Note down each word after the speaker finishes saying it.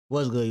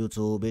What's good,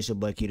 YouTube? It's your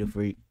boy Key the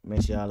Freak.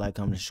 Make sure y'all like,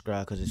 comment, and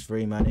subscribe, cause it's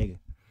free, my nigga.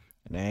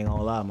 And I ain't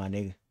gonna lie, my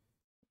nigga.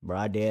 Bro,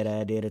 I did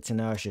a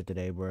 10-hour shit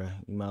today, bro.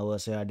 You might well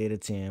say I did a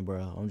 10, bro.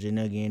 I'm just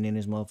not getting in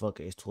this motherfucker.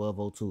 It's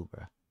 12:02,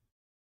 bro.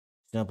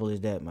 Simple as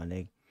that, my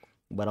nigga.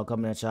 But I'm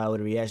coming at y'all with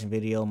a reaction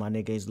video. My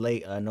nigga, it's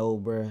late, I know,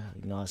 bro.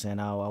 You know what I'm saying?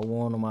 I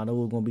warned them, I know it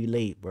was gonna be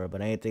late, bro.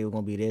 But I ain't think it was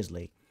gonna be this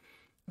late.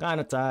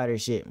 Kinda tired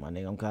of shit, my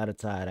nigga. I'm kinda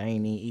tired. I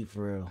ain't even eat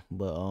for real.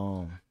 But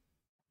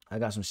I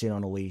got some shit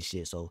on the way and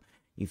shit, so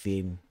you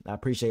feel me? I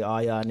appreciate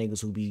all y'all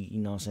niggas who be,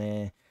 you know what I'm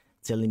saying,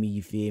 telling me,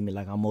 you feel me,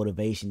 like I'm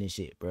motivation and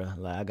shit, bro.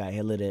 Like I got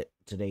hella that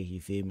today, you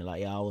feel me?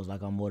 Like y'all was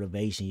like I'm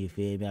motivation, you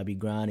feel me? I be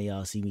grinding,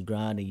 y'all see me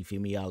grinding, you feel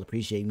me? Y'all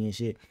appreciate me and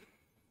shit.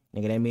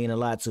 Nigga, that mean a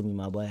lot to me,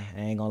 my boy. I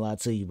ain't gonna lie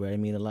to you, bro. That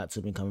mean a lot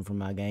to me coming from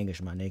my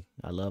gangers, my nigga.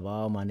 I love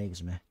all my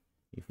niggas, man.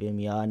 You feel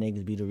me? Y'all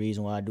niggas be the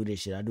reason why I do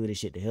this shit. I do this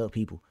shit to help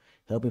people.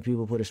 Helping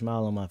people put a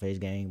smile on my face,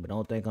 gang. But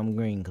don't think I'm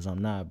green, cause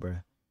I'm not, bro.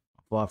 I'm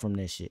far from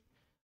that shit.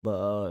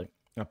 But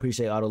I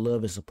appreciate all the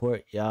love and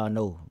support. Y'all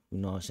know, you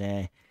know what I'm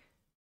saying?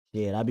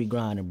 Yeah, I be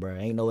grinding, bro.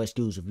 Ain't no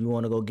excuse. If you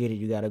want to go get it,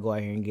 you got to go out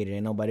here and get it.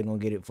 Ain't nobody going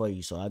to get it for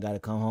you. So I got to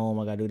come home.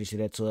 I got to do this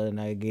shit at 12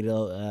 and I get it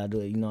up. I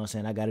do it, you know what I'm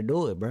saying? I got to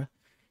do it, bro.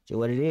 Just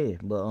what it is.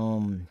 But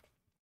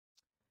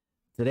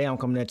today I'm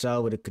coming at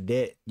y'all with a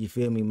cadet. You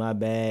feel me? My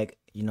bag.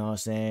 You know what I'm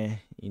saying?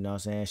 You know what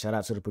I'm saying? Shout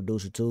out to the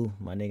producer, too.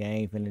 My nigga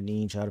ain't finna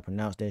even try to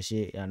pronounce that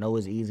shit. I know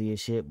it's easy as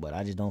shit, but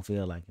I just don't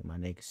feel like it, my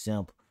nigga.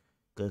 Simple.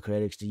 Good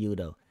credits to you,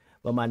 though.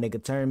 But my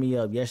nigga turned me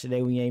up.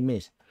 Yesterday we ain't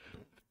missed.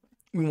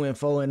 We went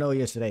 4-0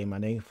 yesterday, my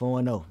nigga.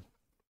 4-0.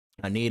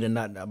 I need a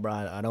not, bro.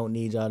 I don't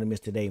need y'all to miss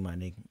today, my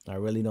nigga. I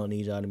really don't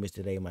need y'all to miss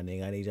today, my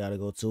nigga. I need y'all to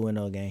go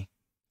 2-0, gang.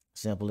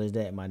 Simple as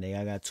that, my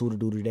nigga. I got 2 to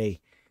do today.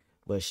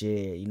 But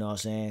shit, you know what I'm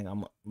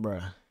saying?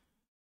 Bro.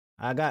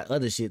 I got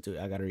other shit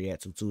I gotta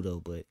react to too, though.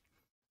 But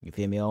you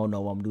feel me? I don't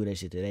know if I'm gonna do that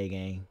shit today,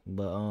 gang.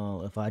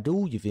 But if I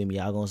do, you feel me?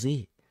 Y'all gonna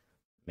see it.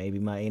 Maybe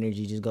my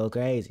energy just go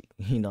crazy.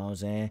 You know what I'm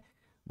saying?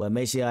 But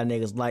make sure y'all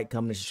niggas like,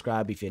 comment, and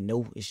subscribe if you're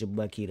new. It's your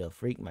boy Key the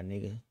Freak, my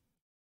nigga.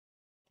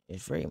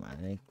 It's free, my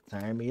nigga.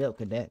 Turn me up,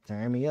 cadet.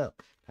 Turn me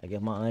up. I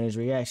give my honest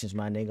reactions,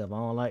 my nigga. If I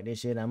don't like this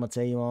shit, I'm gonna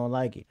tell you I don't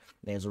like it.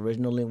 There's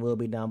original link will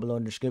be down below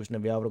in the description.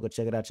 If y'all wanna go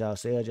check it out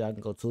yourselves, y'all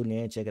can go tune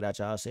in and check it out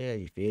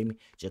yourselves. You feel me?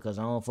 Just cause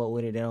I don't fuck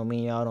with it, that don't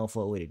mean y'all don't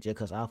fuck with it. Just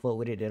cause I fuck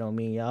with it, that don't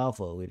mean y'all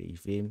fuck with it. You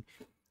feel me?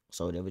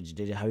 So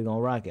that's how we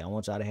gonna rock it. I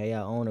want y'all to have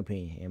y'all own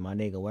opinion. And my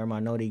nigga, where my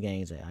naughty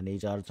games at? I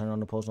need y'all to turn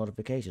on the post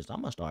notifications. I'm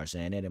gonna start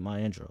saying that in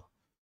my intro.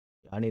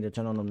 I need to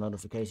turn on them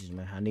notifications,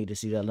 man. I need to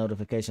see that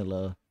notification,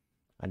 love.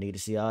 I need to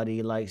see all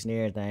these likes and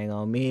everything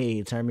on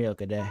me. Turn me up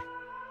today.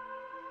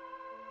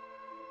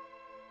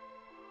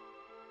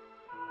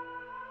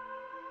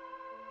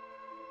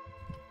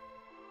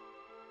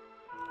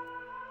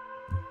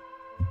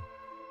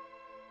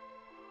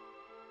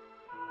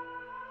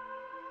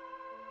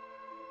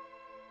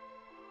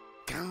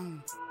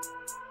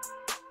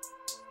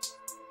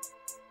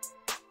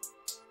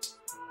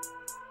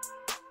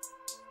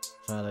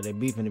 Sound like they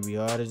beefing to be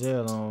hard as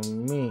hell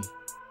on me.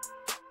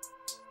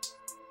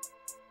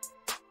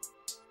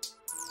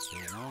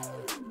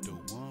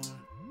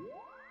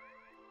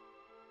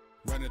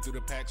 Running through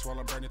the packs while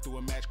I'm burning through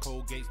a match.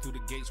 Cold gates through the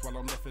gates while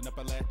I'm lifting up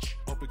a latch.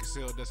 Open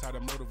concealed, that's how the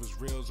motive is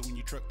real. So when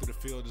you truck through the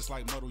field, it's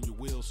like mud on your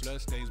wheels.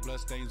 Blood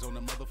stains on the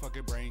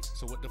motherfucking brain.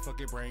 So what the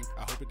fuck it bring?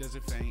 I hope it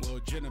doesn't faint. Well,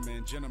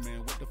 gentlemen,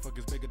 what the fuck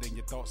is bigger than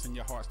your thoughts and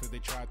your hearts that they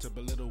try to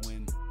belittle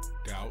in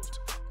doubt?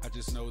 I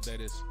just know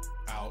that it's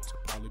out.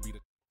 Probably be the.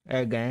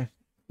 Hey, gang,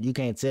 you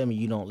can't tell me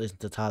you don't listen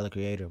to Tyler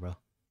Creator, bro.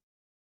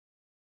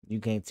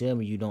 You can't tell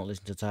me you don't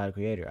listen to Tyler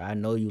Creator. I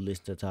know you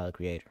listen to Tyler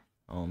Creator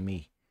on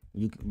me.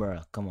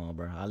 Bruh, come on,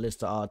 bruh. I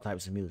listen to all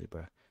types of music,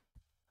 bruh.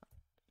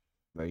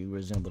 Bro, you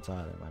resemble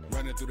Tyler, my nigga.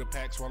 Running through the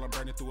packs while I'm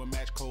burning through a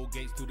match. Cold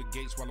gates through the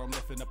gates while I'm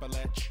lifting up a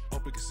latch.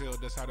 Open concealed,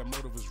 that's how the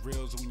motive is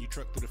real. So when you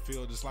truck through the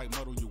field, it's like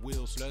mud on your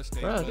wheels. Blood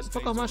stains, bro, get the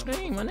fuck off my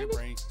screen, my nigga.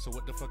 Brain. So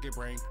what the fuck it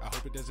bring? I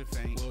hope it doesn't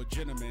faint. Well,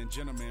 gentlemen,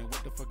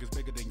 what the fuck is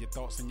bigger than your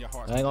thoughts and your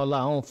hearts? I ain't gonna lie,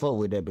 I don't fuck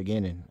with that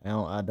beginning.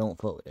 I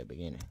don't fuck with that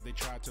beginning. They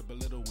try to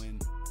belittle in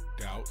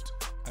doubt.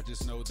 I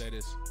just know that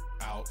it's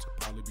out.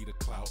 Probably be the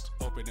clout.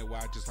 Open it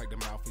wide just like the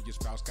mouth of your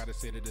spouse. Gotta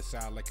sit it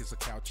aside like it's a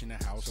couch in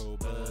the house. So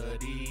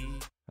buddy.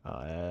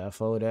 Oh, yeah, I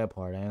fuck with that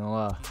part, I ain't gonna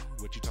lie.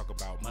 What you talk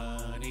about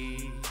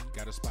money?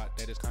 Got a spot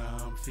that is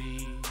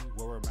comfy.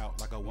 Wear 'em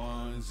out like a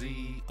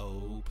onesie.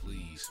 Oh,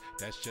 please.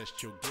 That's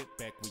just your get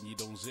back when you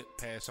don't zip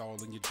pass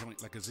all in your joint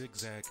like a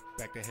zigzag.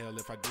 Back to hell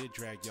if I did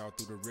drag y'all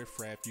through the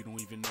riffraff. You don't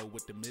even know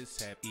what the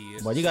mishap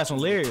is. But you got some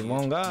lyrics,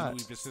 one God. You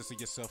don't even censor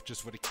yourself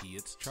just for the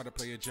kids. Try to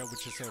play a joke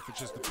with yourself, it's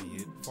just a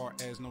bit. Far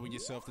as knowing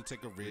yourself to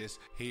take a risk.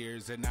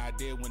 Here's an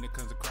idea when it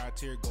comes to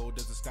criteria. Gold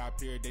doesn't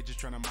stop here. They just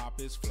trying to mop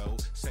his flow.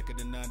 Second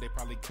to none, they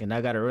probably. And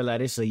I gotta realize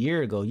this a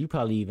year ago. You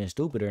probably even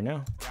stupider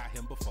now. Got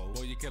him before.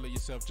 Boy, you killing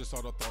yourself, just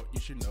all the thought you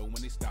should know when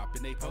they stop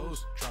and they they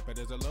pose. Drop it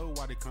as a low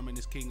while they coming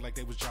as king like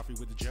they was Joffrey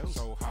with the Joe.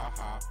 So ha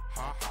ha,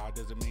 ha ha,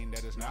 doesn't mean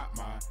that it's not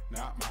mine,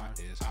 not mine.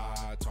 It's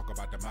I talk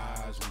about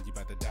demise when you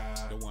about to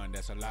die. The one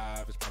that's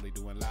alive is probably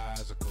doing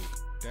lies of coke.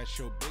 That's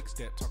your big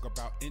step, talk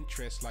about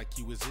interest like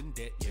you was in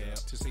debt, yeah.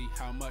 To see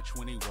how much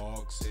when he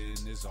walks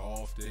in is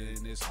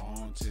often, it's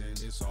haunting.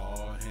 It's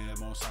all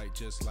him on sight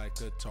just like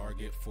a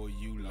target for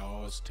you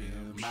lost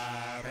him.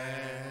 My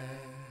bad.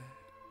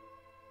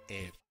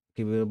 If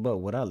Keep it a buck.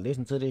 Would I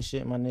listen to this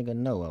shit, my nigga?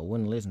 No, I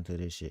wouldn't listen to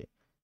this shit.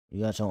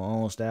 You got your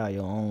own style,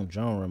 your own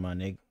genre, my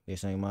nigga.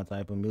 This ain't my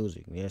type of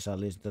music. Yes, I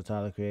listen to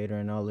Tyler Creator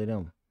and all of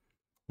them,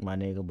 my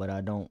nigga, but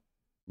I don't,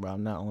 bro,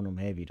 I'm not on them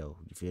heavy, though.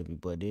 You feel me?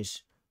 But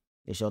this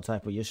your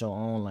type of, your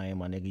own lane,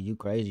 my nigga. You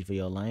crazy for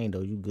your lane,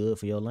 though. You good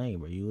for your lane,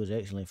 bro. You was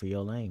excellent for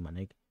your lane, my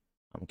nigga.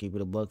 I'm gonna keep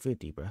it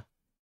 $150, bro.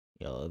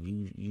 Yo, if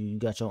you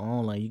got your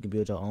own lane, you can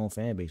build your own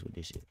fan base with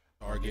this shit.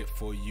 target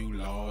for you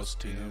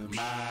lost him.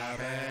 My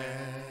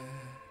bad.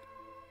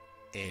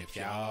 If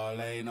y'all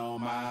ain't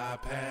on my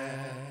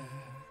path,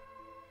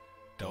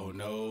 don't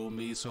know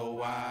me, so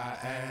why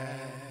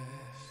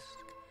ask?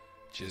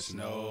 Just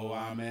know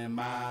I'm in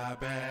my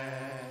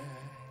bag.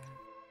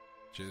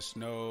 Just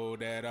know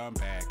that I'm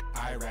back.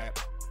 I rap,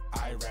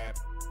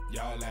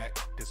 y'all lack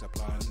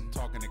discipline.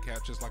 Talking to cap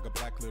just like a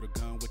black little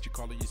gun. What you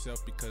calling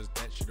yourself? Because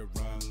that should've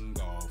rung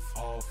off.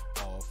 Off,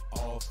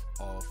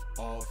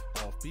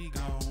 be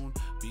gone.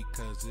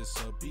 Because it's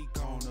a be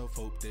gone of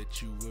hope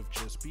that you have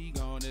just be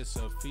gone. It's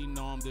a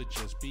phenom to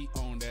just be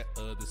on that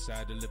other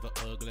side to live a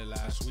ugly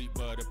life. Sweet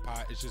butter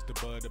pie, it's just a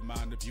butter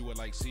mind. If you are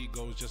like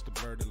seagulls, just to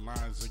blur the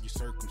lines. Are you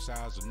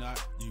circumcised or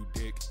not? You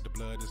dick, the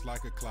blood is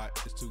like a clot.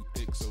 It's too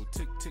thick, so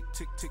tick, tick,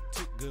 tick, tick,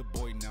 tick. Good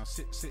boy, now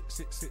sit,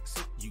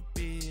 you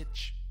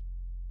bitch.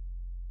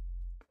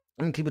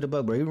 I'm gonna keep it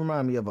 $100, bro. You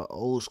remind me of an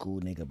old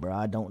school nigga, bro.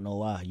 I don't know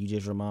why. You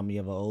just remind me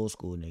of an old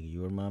school nigga.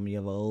 You remind me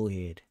of an old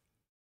head.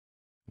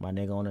 My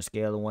nigga, on a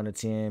scale of 1 to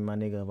 10, my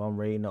nigga, if I'm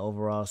rating the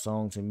overall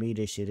song, to me,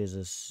 this shit is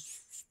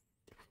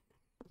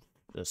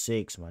a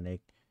 6, my nigga.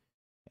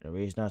 And the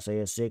reason I say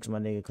a 6, my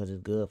nigga, because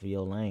it's good for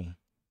your lane.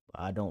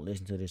 But I don't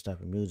listen to this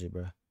type of music,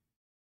 bro. You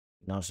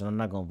know what I'm saying? I'm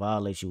not gonna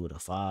violate you with a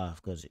 5,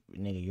 because,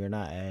 nigga, you're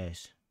not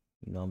ass.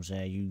 You know what I'm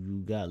saying?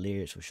 You got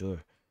lyrics for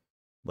sure.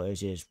 But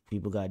it's just,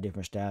 people got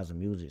different styles of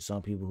music.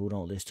 Some people who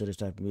don't listen to this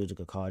type of music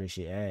will call this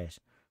shit ass.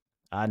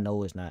 I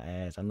know it's not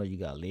ass. I know you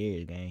got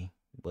lyrics, gang.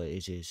 But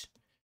it's just,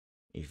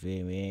 you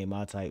feel me? It ain't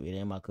my type. It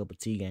ain't my cup of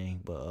tea,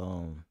 gang. But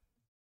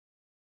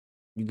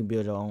you can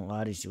build your own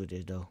artistry with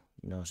this, though.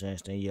 You know what I'm saying?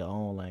 Stay in your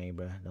own lane,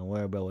 bro. Don't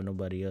worry about what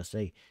nobody else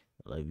say.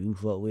 Like, if you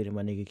fuck with it,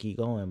 my nigga, keep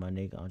going, my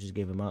nigga. I'm just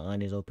giving my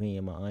honest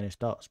opinion, my honest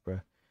thoughts,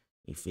 bro.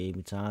 You feel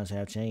me? Times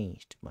have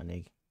changed, my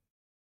nigga.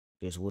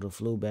 This would have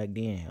flew back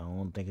then. I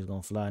don't think it's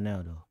gonna fly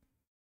now, though.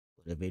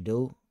 But if it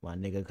do, my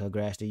nigga,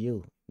 congrats to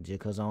you. Just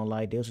because I don't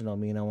like this, don't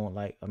mean I won't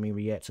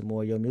react to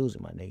more of your music,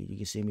 my nigga. You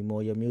can send me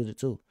more of your music,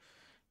 too.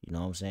 You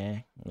know what I'm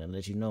saying? I'm gonna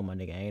let you know, my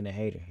nigga, I ain't a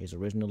hater. His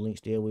original link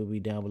still will be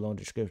down below in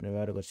the description. If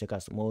y'all go check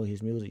out some more of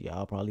his music,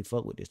 y'all probably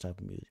fuck with this type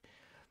of music.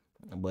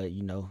 But,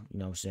 you know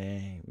what I'm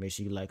saying? Make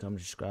sure you like,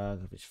 comment,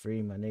 subscribe. If it's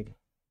free, my nigga,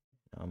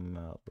 I'm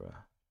out, bro.